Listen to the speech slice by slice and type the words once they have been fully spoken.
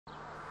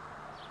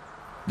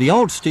The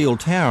old steel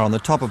tower on the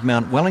top of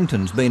Mt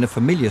Wellington's been a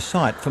familiar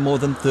sight for more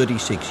than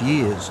 36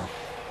 years.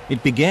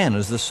 It began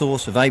as the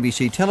source of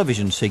ABC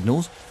television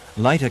signals,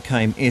 later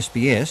came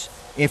SBS,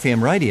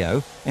 FM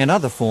radio and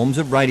other forms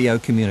of radio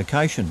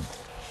communication.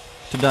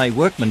 Today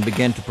workmen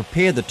began to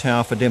prepare the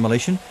tower for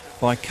demolition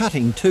by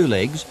cutting two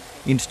legs,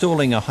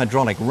 installing a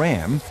hydraulic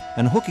ram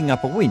and hooking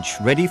up a winch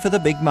ready for the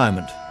big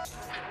moment.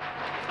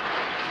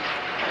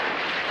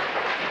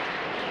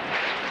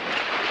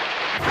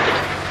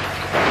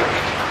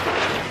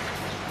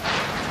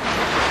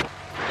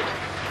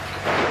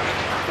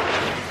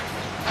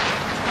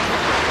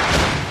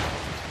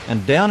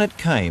 And down it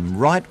came,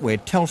 right where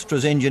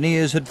Telstra's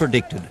engineers had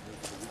predicted.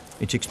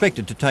 It's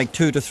expected to take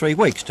 2 to 3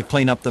 weeks to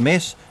clean up the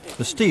mess,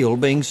 the steel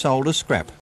being sold as scrap.